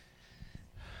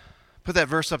Put that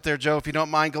verse up there, Joe, if you don't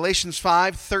mind. Galatians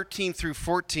 5:13 through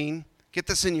 14. Get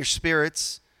this in your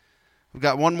spirits. We've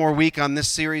got one more week on this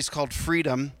series called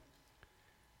Freedom.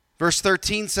 Verse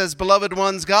 13 says, "Beloved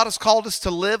ones, God has called us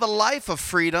to live a life of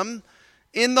freedom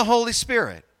in the Holy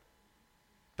Spirit.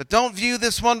 But don't view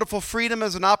this wonderful freedom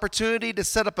as an opportunity to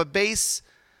set up a base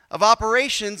of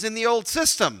operations in the old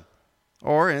system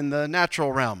or in the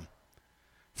natural realm.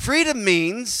 Freedom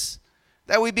means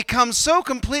that we become so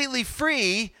completely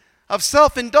free of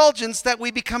self-indulgence that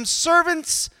we become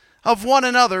servants of one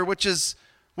another, which is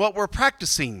what we're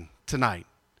practicing tonight.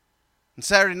 On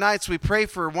Saturday nights, we pray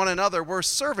for one another. We're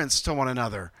servants to one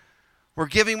another. We're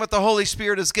giving what the Holy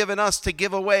Spirit has given us to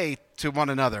give away to one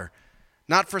another.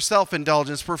 Not for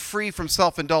self-indulgence. We're free from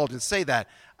self-indulgence. Say that.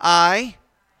 I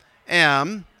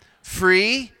am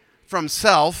free from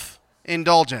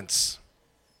self-indulgence.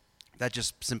 That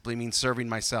just simply means serving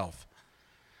myself.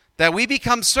 That we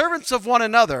become servants of one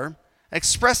another,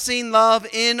 expressing love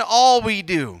in all we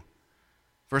do.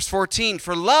 Verse 14,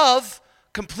 for love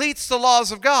completes the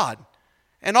laws of God.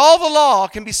 And all the law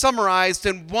can be summarized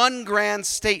in one grand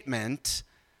statement: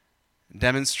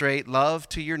 demonstrate love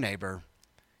to your neighbor,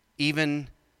 even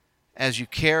as you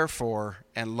care for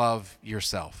and love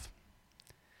yourself.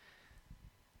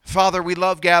 Father, we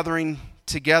love gathering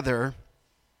together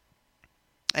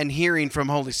and hearing from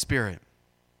Holy Spirit.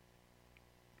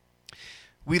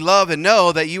 We love and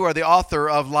know that you are the author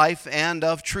of life and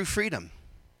of true freedom.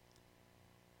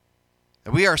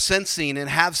 That we are sensing and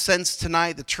have sensed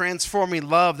tonight the transforming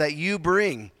love that you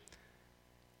bring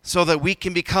so that we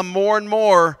can become more and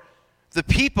more the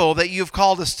people that you've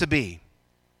called us to be.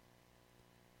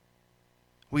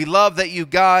 We love that you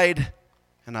guide,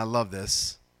 and I love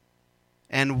this,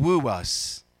 and woo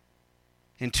us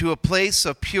into a place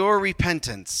of pure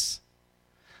repentance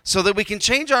so that we can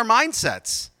change our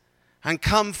mindsets and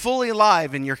come fully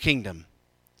alive in your kingdom.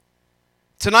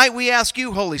 Tonight we ask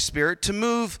you, Holy Spirit, to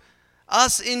move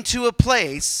us into a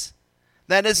place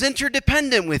that is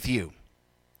interdependent with you,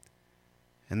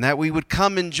 and that we would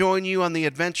come and join you on the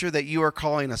adventure that you are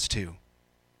calling us to.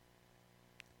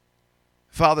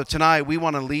 Father, tonight we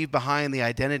want to leave behind the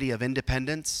identity of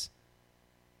independence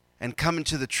and come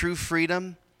into the true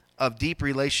freedom of deep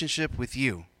relationship with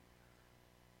you,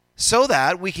 so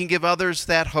that we can give others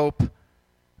that hope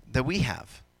that we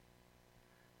have.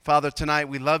 Father, tonight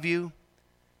we love you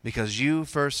because you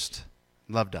first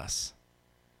loved us.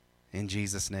 In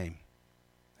Jesus' name,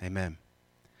 amen.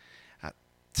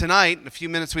 Tonight, in a few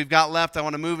minutes we've got left, I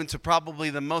want to move into probably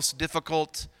the most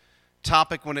difficult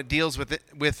topic when it deals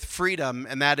with freedom,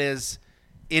 and that is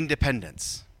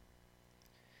independence.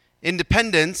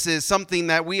 Independence is something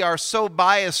that we are so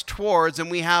biased towards, and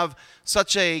we have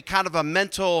such a kind of a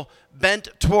mental bent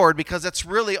toward, because that's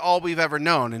really all we've ever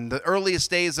known. In the earliest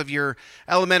days of your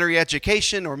elementary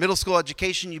education or middle school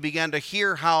education, you began to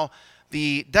hear how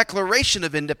the Declaration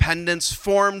of Independence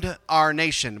formed our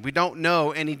nation. We don't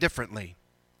know any differently.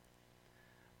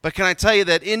 But can I tell you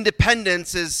that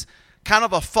independence is kind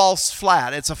of a false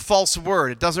flat. It's a false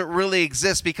word. It doesn't really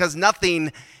exist because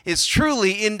nothing is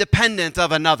truly independent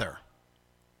of another.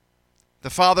 The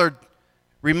Father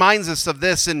reminds us of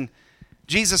this in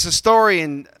Jesus' story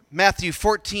in Matthew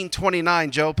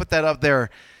 14:29. Joe, put that up there.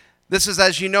 This is,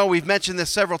 as you know, we've mentioned this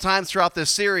several times throughout this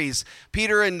series.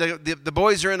 Peter and the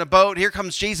boys are in a boat. Here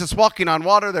comes Jesus walking on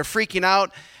water. They're freaking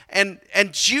out. And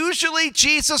usually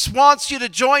Jesus wants you to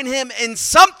join him in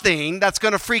something that's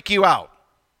going to freak you out.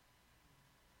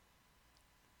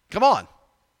 Come on.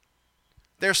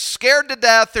 They're scared to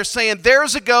death. They're saying,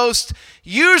 there's a ghost.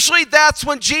 Usually that's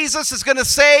when Jesus is going to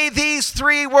say these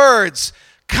three words: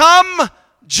 come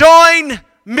join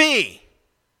me.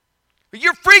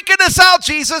 You're freaking us out,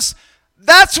 Jesus.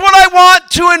 That's what I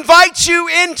want to invite you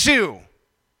into.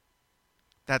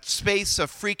 That space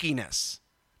of freakiness.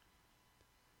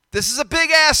 This is a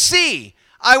big-ass sea.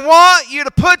 I want you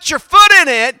to put your foot in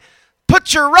it,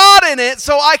 put your rod in it,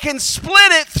 so I can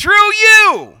split it through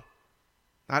you.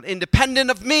 Not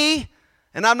independent of me,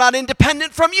 and I'm not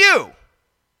independent from you.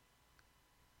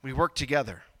 We work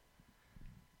together.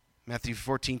 Matthew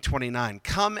 14:29.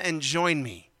 Come and join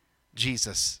me,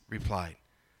 Jesus replied.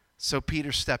 So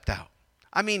Peter stepped out.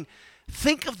 I mean,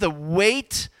 think of the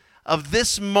weight of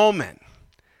this moment.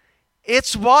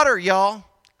 It's water, y'all.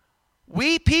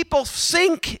 We people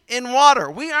sink in water.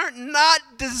 We are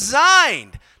not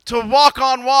designed to walk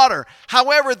on water.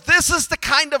 However, this is the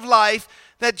kind of life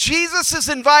that Jesus is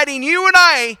inviting you and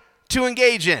I to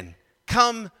engage in.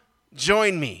 Come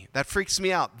join me. That freaks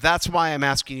me out. That's why I'm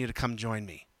asking you to come join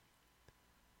me.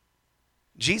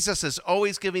 Jesus is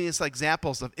always giving us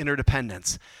examples of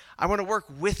interdependence. I want to work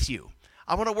with you.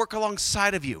 I want to work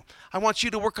alongside of you. I want you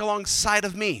to work alongside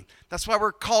of me. That's why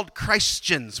we're called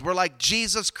Christians. We're like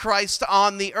Jesus Christ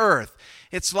on the earth.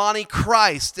 It's Lonnie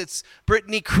Christ. It's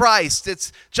Brittany Christ.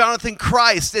 It's Jonathan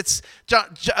Christ. It's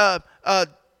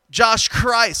Josh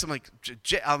Christ.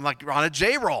 I'm like on a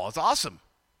J roll. It's awesome.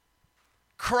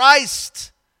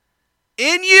 Christ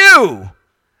in you,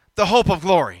 the hope of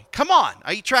glory. Come on.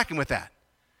 Are you tracking with that?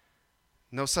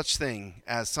 No such thing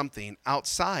as something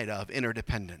outside of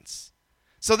interdependence.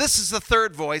 So this is the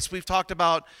third voice. We've talked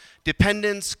about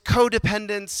dependence,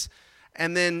 codependence,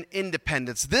 and then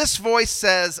independence. This voice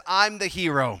says, I'm the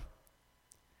hero.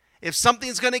 If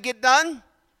something's going to get done,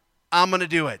 I'm going to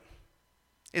do it.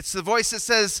 It's the voice that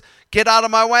says, get out of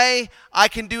my way. I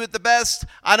can do it the best.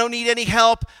 I don't need any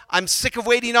help. I'm sick of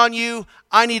waiting on you.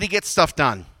 I need to get stuff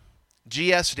done.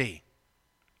 GSD.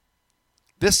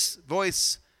 This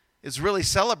voice is really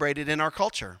celebrated in our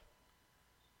culture.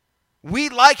 We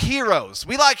like heroes.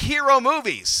 We like hero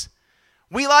movies.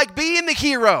 We like being the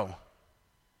hero.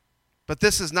 But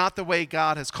this is not the way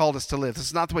God has called us to live. This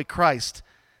is not the way Christ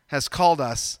has called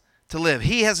us to live.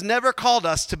 He has never called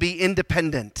us to be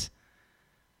independent.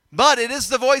 But it is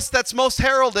the voice that's most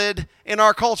heralded in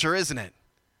our culture, isn't it?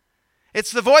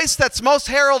 It's the voice that's most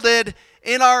heralded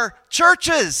in our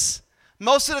churches.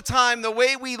 Most of the time, the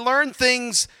way we learn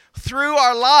things through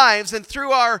our lives and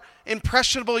through our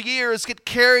impressionable years get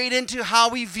carried into how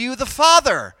we view the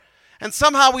Father. And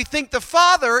somehow we think the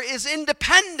Father is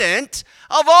independent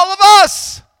of all of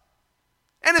us.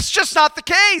 And it's just not the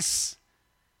case.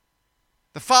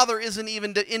 The Father isn't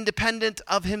even independent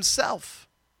of himself.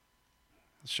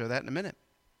 I'll show that in a minute.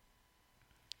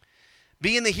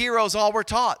 Being the hero is all we're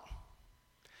taught.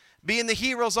 Being the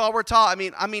hero is all we're taught.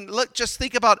 I mean, look, just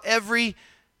think about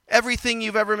everything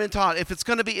you've ever been taught. If it's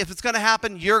going to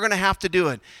happen, you're going to have to do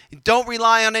it. Don't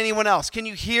rely on anyone else. Can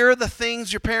you hear the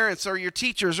things your parents or your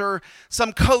teachers or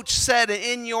some coach said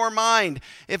in your mind?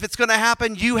 If it's going to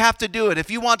happen, you have to do it.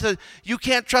 If you want to, you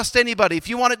can't trust anybody. If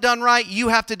you want it done right, you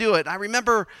have to do it. I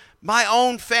remember my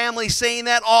own family saying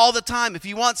that all the time. If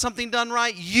you want something done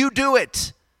right, you do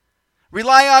it.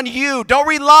 Rely on you. Don't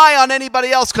rely on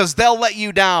anybody else because they'll let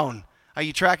you down. Are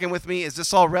you tracking with me? Is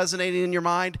this all resonating in your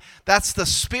mind? That's the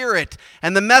spirit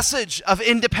and the message of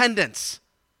independence.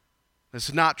 This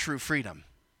is not true freedom.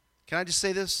 Can I just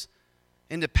say this?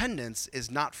 Independence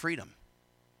is not freedom.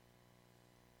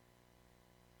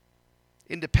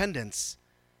 Independence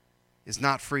is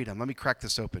not freedom. Let me crack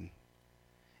this open.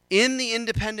 In the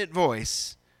independent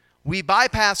voice, we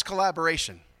bypass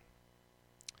collaboration.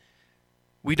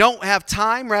 We don't have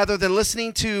time, rather than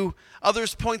listening to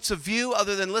others' points of view,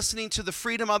 other than listening to the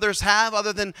freedom others have,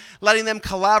 other than letting them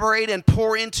collaborate and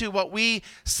pour into what we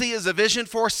see as a vision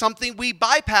for something, we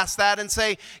bypass that and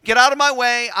say, get out of my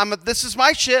way, this is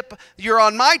my ship, you're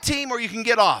on my team, or you can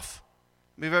get off.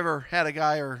 We've ever had a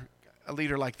guy or a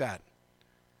leader like that.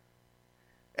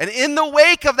 And in the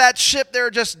wake of that ship, there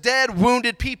are just dead,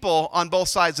 wounded people on both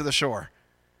sides of the shore.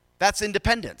 That's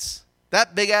independence.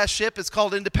 That big-ass ship is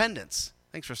called independence.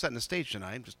 Thanks for setting the stage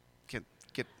tonight. I just can't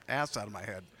get ass out of my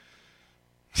head.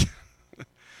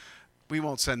 We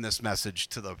won't send this message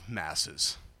to the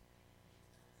masses.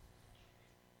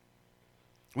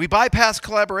 We bypass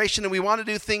collaboration and we want to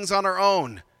do things on our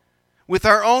own with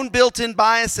our own built-in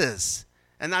biases.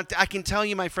 And I can tell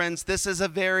you, my friends, this is a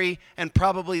very and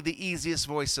probably the easiest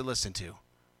voice to listen to,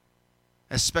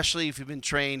 especially if you've been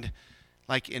trained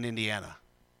like in Indiana.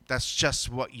 That's just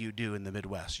what you do in the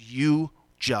Midwest. You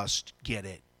just get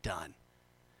it done.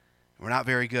 We're not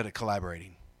very good at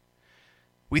collaborating.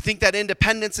 We think that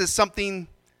independence is something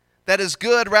that is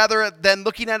good rather than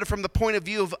looking at it from the point of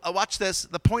view of, watch this,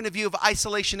 the point of view of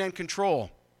isolation and control.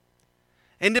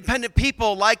 Independent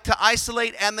people like to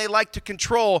isolate and they like to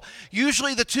control.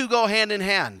 Usually the two go hand in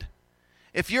hand.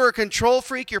 If you're a control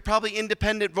freak, you're probably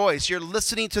independent voice. You're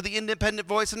listening to the independent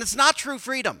voice, and it's not true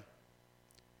freedom.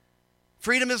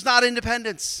 Freedom is not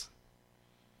independence.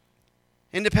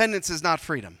 Independence is not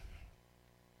freedom.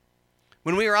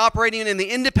 When we are operating in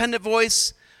the independent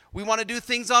voice, we want to do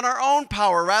things on our own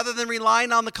power rather than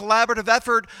relying on the collaborative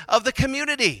effort of the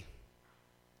community.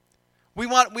 We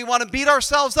want to beat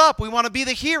ourselves up. We want to be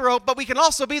the hero, but we can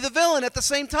also be the villain at the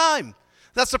same time.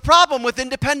 That's the problem with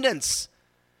independence.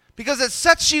 Because it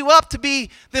sets you up to be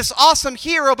this awesome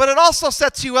hero, but it also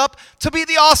sets you up to be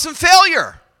the awesome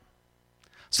failure.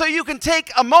 So you can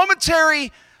take a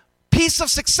momentary piece of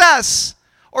success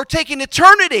or take an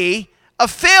eternity of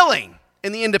failing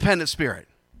in the independent spirit.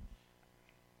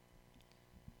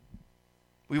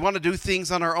 We want to do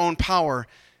things on our own power,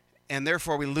 and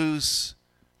therefore we lose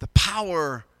the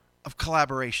power of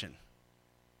collaboration.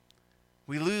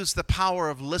 We lose the power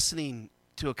of listening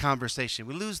to a conversation.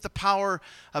 We lose the power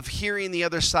of hearing the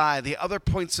other side, the other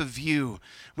points of view.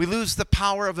 We lose the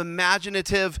power of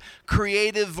imaginative,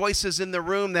 creative voices in the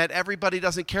room that everybody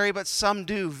doesn't carry, but some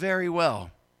do very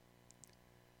well.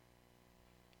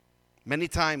 Many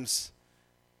times,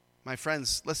 my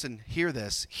friends, listen, hear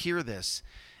this.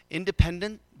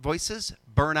 Independent voices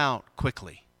burn out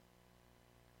quickly.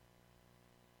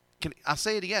 I'll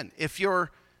say it again.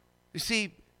 You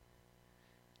see,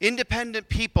 independent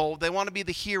people, they want to be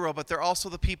the hero, but they're also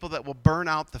the people that will burn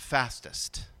out the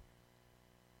fastest.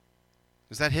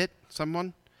 Does that hit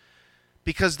someone?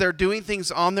 Because they're doing things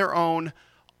on their own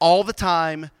all the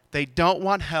time. They don't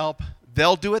want help.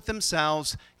 They'll do it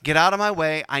themselves. Get out of my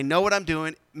way. I know what I'm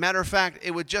doing. Matter of fact,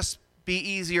 it would just be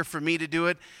easier for me to do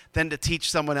it than to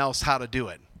teach someone else how to do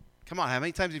it. Come on, how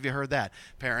many times have you heard that?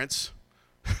 Parents.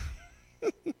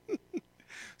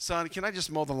 Son, can I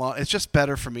just mow the lawn? It's just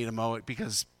better for me to mow it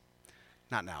because,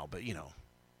 not now, but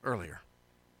earlier.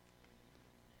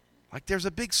 Like there's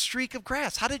a big streak of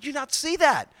grass. How did you not see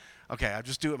that? Okay, I'll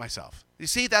just do it myself. You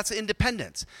see, that's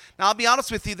independence. Now, I'll be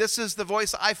honest with you. This is the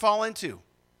voice I fall into.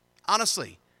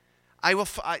 Honestly,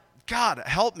 God,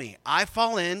 help me. I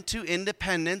fall into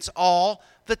independence all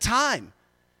the time.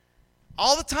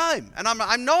 All the time. And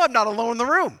I know I'm not alone in the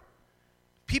room.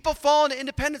 People fall into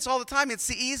independence all the time. It's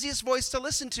the easiest voice to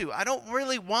listen to. I don't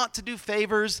really want to do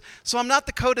favors, so I'm not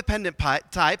the codependent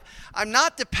type. I'm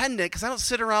not dependent because I don't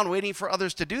sit around waiting for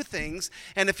others to do things.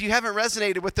 And if you haven't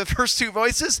resonated with the first two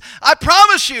voices, I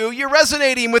promise you're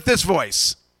resonating with this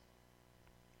voice.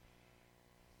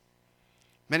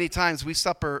 Many times we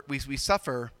suffer,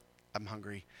 I'm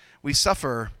hungry. We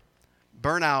suffer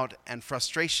burnout and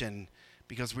frustration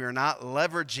because we are not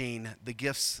leveraging the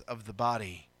gifts of the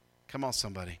body. Come on,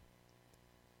 somebody.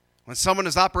 When someone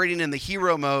is operating in the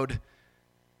hero mode,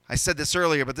 I said this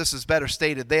earlier, but this is better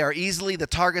stated, they are easily the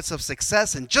targets of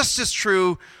success and just as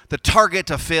true, the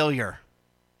target of failure.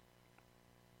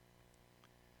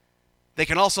 They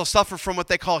can also suffer from what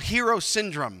they call hero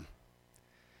syndrome,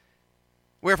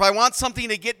 where if I want something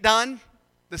to get done,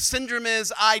 the syndrome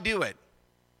is I do it.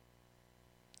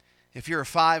 If you're a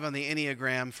 5 on the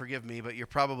Enneagram, forgive me, but you're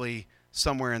probably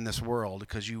somewhere in this world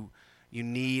because you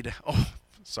need,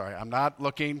 sorry, I'm not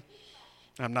looking.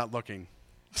 Was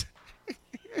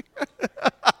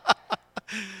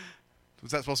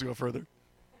that supposed to go further?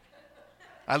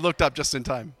 I looked up just in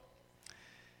time.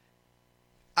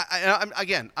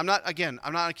 I'm not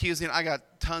accusing. I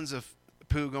got tons of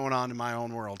poo going on in my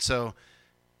own world. So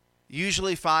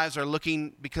usually 5s are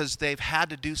looking because they've had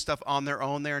to do stuff on their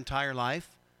own their entire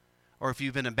life. Or if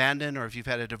you've been abandoned, or if you've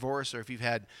had a divorce, or if you've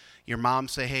had your mom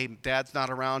say, hey, dad's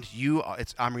not around,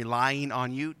 I'm relying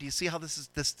on you. Do you see how this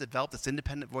developed, this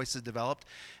independent voice is developed?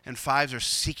 And 5s are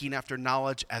seeking after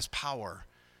knowledge as power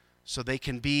so they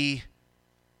can be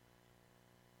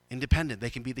independent.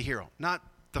 They can be the hero. Not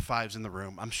the 5s in the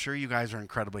room. I'm sure you guys are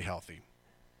incredibly healthy.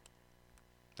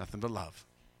 Nothing but love.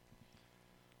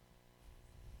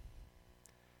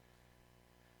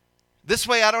 This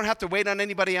way I don't have to wait on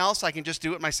anybody else. I can just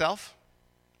do it myself.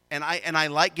 And I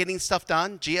like getting stuff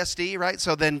done, GSD, right?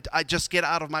 So then I just get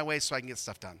out of my way so I can get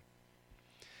stuff done.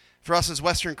 For us as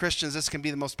Western Christians, this can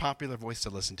be the most popular voice to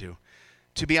listen to.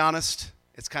 To be honest,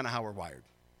 it's kind of how we're wired.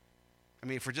 I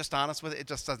mean, if we're just honest with it, it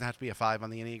just doesn't have to be a 5 on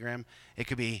the Enneagram. It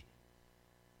could be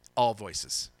all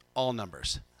voices, all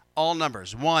numbers. All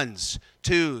numbers, 1s,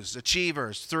 2s,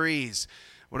 achievers, 3s,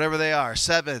 whatever they are,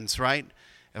 7s, right?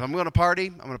 If I'm going to party,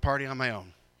 I'm going to party on my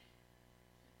own.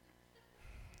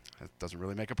 That doesn't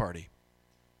really make a party.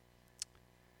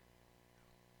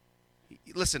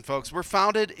 Listen, folks, we're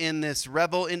founded in this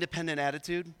rebel, independent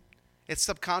attitude. It's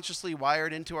subconsciously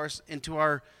wired into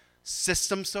our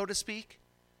system, so to speak.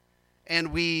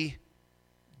 And we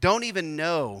don't even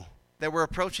know that we're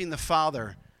approaching the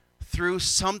Father through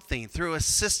a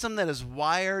system that is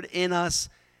wired in us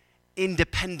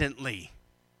independently.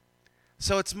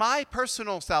 So it's my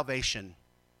personal salvation.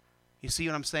 You see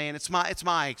what I'm saying? It's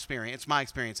my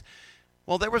experience.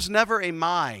 Well, there was never a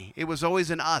my. It was always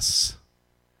an us.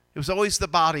 It was always the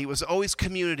body. It was always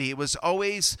community. It was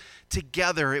always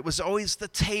together. It was always the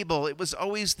table. It was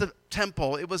always the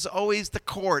temple. It was always the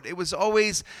court. It was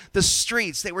always the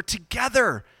streets. They were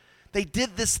together. They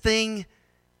did this thing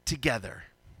together.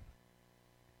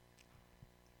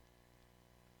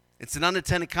 It's an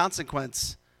unintended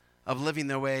consequence of living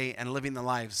the way and living the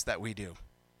lives that we do.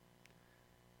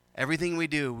 Everything we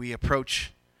do, we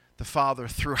approach the Father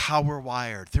through how we're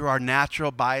wired, through our natural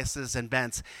biases and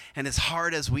bents. And as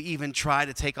hard as we even try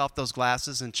to take off those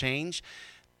glasses and change,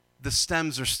 the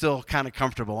stems are still kind of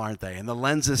comfortable, aren't they? And the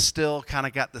lenses still kind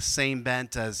of got the same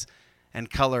bent and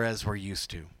color as we're used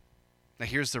to. Now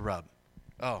here's the rub.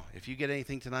 Oh, if you get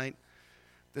anything tonight,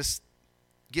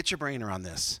 get your brain around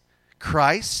this.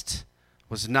 Christ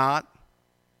was not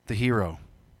the hero.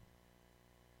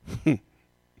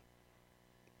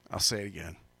 I'll say it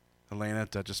again. Elena,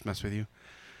 did I just mess with you?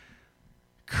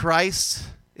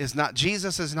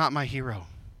 Jesus is not my hero.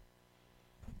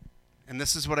 And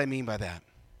this is what I mean by that.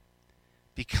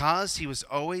 Because he was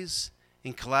always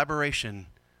in collaboration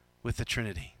with the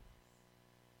Trinity.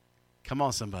 Come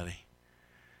on, somebody.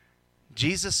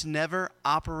 Jesus never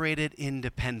operated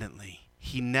independently.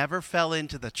 He never fell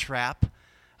into the trap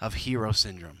of hero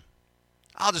syndrome.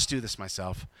 I'll just do this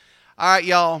myself. All right,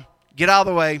 y'all, get out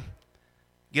of the way.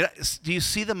 Do you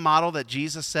see the model that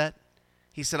Jesus set?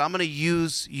 He said, I'm going to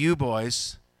use you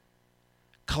boys,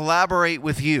 collaborate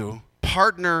with you,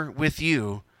 partner with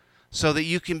you, so that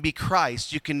you can be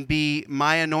Christ. You can be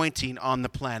my anointing on the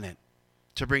planet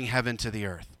to bring heaven to the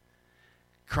earth.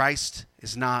 Christ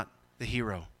is not the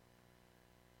hero.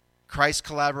 Christ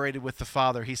collaborated with the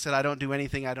Father. He said, I don't do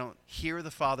anything I don't hear the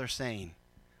Father saying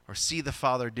or see the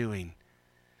Father doing.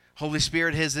 Holy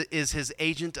Spirit is his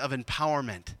agent of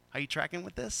empowerment. Are you tracking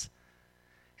with this?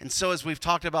 And so as we've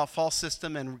talked about false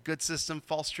system and good system,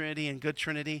 false Trinity and good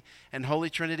Trinity and Holy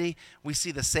Trinity, we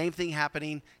see the same thing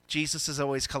happening. Jesus is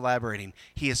always collaborating.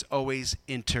 He is always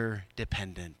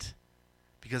interdependent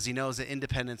because he knows that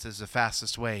independence is the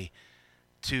fastest way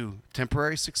to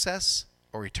temporary success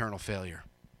or eternal failure.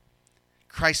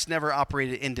 Christ never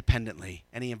operated independently,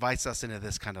 and he invites us into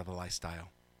this kind of a lifestyle.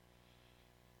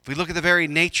 If we look at the very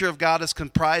nature of God, is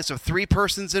comprised of three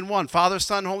persons in one, Father,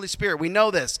 Son, Holy Spirit. We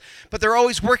know this, but they're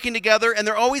always working together, and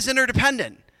they're always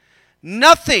interdependent.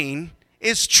 Nothing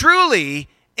is truly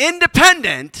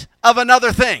independent of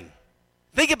another thing.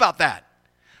 Think about that.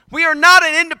 We are not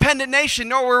an independent nation,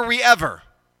 nor were we ever.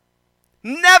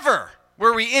 Never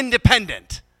were we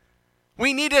independent.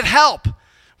 We needed help.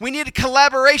 We needed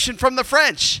collaboration from the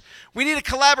French. We needed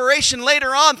collaboration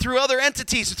later on through other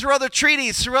entities, through other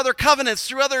treaties, through other covenants,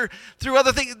 through other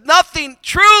things. Nothing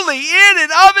truly in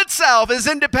and of itself is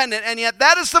independent, and yet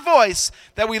that is the voice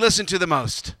that we listen to the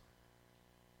most.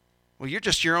 Well, you're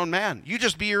just your own man. You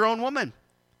just be your own woman.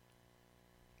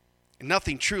 And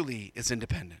nothing truly is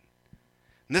independent.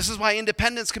 And this is why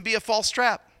independence can be a false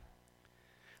trap.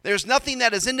 There's nothing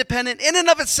that is independent in and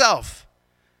of itself.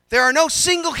 There are no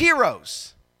single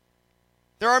heroes.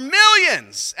 There are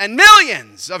millions and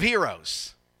millions of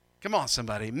heroes. Come on,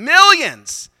 somebody.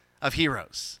 Millions of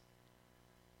heroes.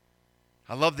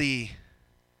 I love the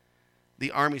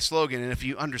Army slogan, and if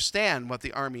you understand what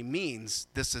the Army means,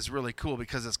 this is really cool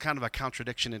because it's kind of a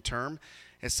contradiction in term.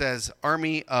 It says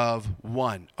Army of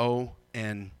One,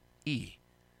 O-N-E.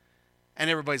 And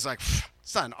everybody's like,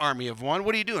 it's not an army of one.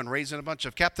 What are you doing, raising a bunch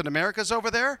of Captain Americas over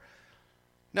there?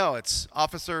 No, it's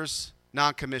officers,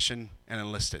 non-commissioned, and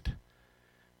enlisted,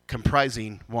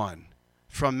 comprising one.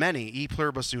 From many, e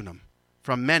pluribus unum.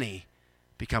 From many,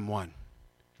 become one.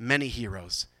 Many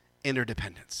heroes,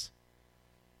 interdependence.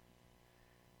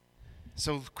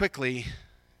 So quickly,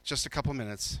 just a couple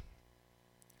minutes.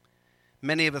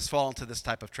 Many of us fall into this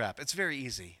type of trap. It's very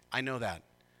easy. I know that.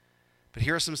 But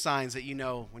here are some signs that you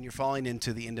know when you're falling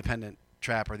into the independent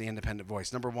trap or the independent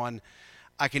voice. Number one,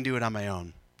 I can do it on my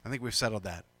own. I think we've settled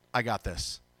that. I got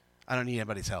this. I don't need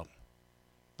anybody's help.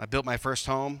 I built my first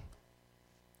home.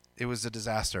 It was a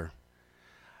disaster.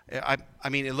 I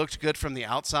mean, it looked good from the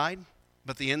outside,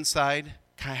 but the inside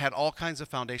had all kinds of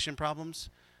foundation problems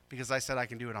because I said I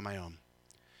can do it on my own.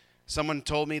 Someone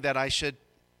told me that I should.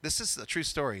 This is a true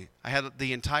story. I had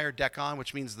the entire deck on,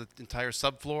 which means the entire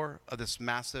subfloor of this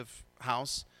massive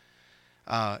house.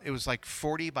 It was like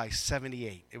 40 by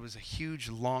 78. It was a huge,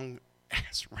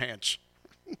 long-ass ranch.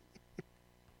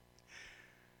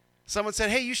 Someone said,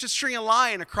 hey, you should string a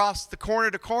line across the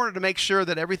corner to corner to make sure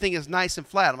that everything is nice and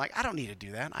flat. I'm like, I don't need to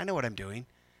do that. I know what I'm doing.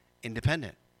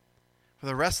 Independent. For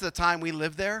the rest of the time we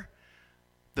lived there,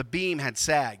 the beam had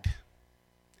sagged.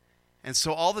 And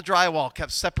so all the drywall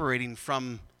kept separating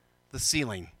from the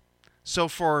ceiling. So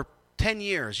for 10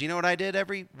 years, you know what I did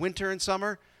every winter and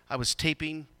summer? I was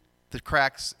taping the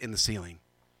cracks in the ceiling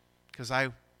because I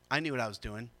knew what I was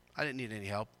doing. I didn't need any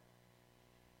help.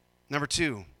 Number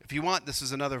two, if you want, this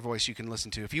is another voice you can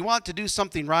listen to. If you want to do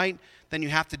something right, then you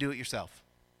have to do it yourself.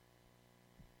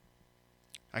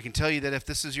 I can tell you that if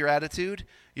this is your attitude,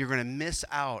 you're going to miss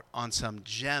out on some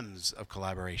gems of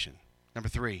collaboration. Number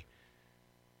three,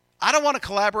 I don't want to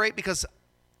collaborate because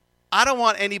I don't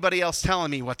want anybody else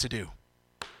telling me what to do.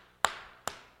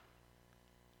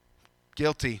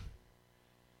 Guilty.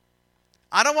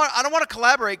 I don't want to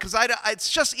collaborate because it's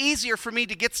just easier for me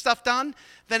to get stuff done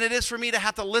than it is for me to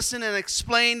have to listen and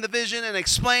explain the vision and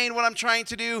explain what I'm trying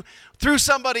to do through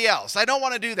somebody else. I don't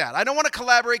want to do that. I don't want to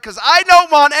collaborate because I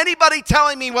don't want anybody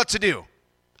telling me what to do.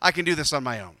 I can do this on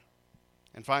my own.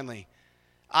 And finally,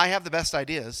 I have the best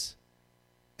ideas,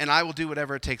 and I will do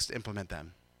whatever it takes to implement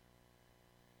them.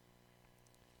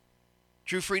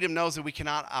 True freedom knows that we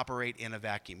cannot operate in a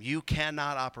vacuum. You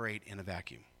cannot operate in a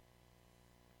vacuum.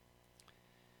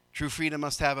 True freedom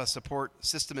must have a support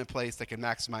system in place that can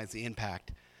maximize the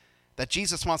impact that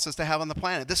Jesus wants us to have on the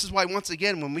planet. This is why, once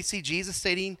again, when we see Jesus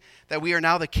stating that we are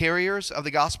now the carriers of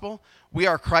the gospel, we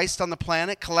are Christ on the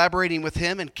planet, collaborating with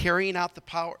him and carrying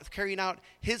out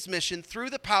his mission through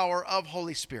the power of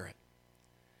Holy Spirit.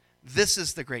 This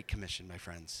is the Great Commission, my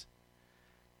friends.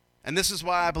 And this is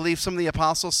why I believe some of the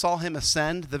apostles saw him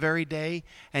ascend the very day,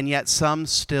 and yet some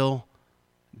still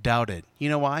doubted. You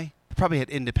know why? They probably had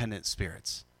independent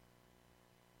spirits.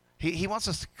 He wants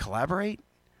us to collaborate.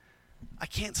 I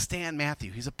can't stand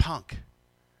Matthew. He's a punk.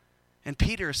 And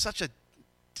Peter is such a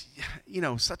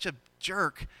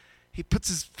jerk. He puts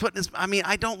his foot in his,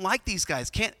 I don't like these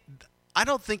guys. I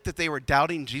don't think that they were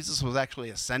doubting Jesus was actually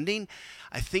ascending.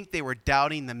 I think they were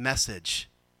doubting the message.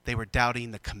 They were doubting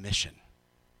the commission.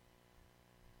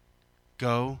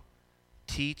 Go,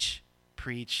 teach,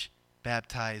 preach,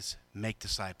 baptize, make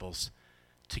disciples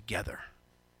together.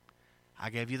 I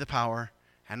gave you the power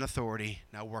and authority.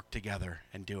 Now work together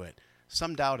and do it.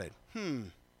 Some doubted.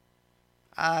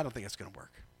 I don't think it's going to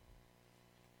work.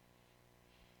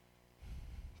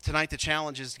 Tonight the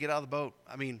challenge is to get out of the boat.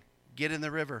 Get in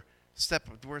the river. Step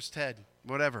where's Ted?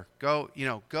 Whatever. Go,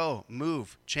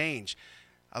 move, change.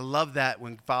 I love that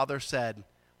when Father said,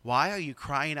 "Why are you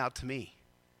crying out to me?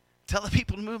 Tell the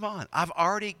people to move on. I've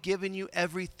already given you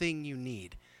everything you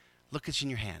need. Look, it's in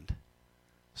your hand.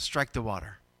 Strike the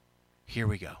water. Here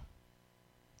we go."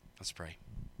 Let's pray.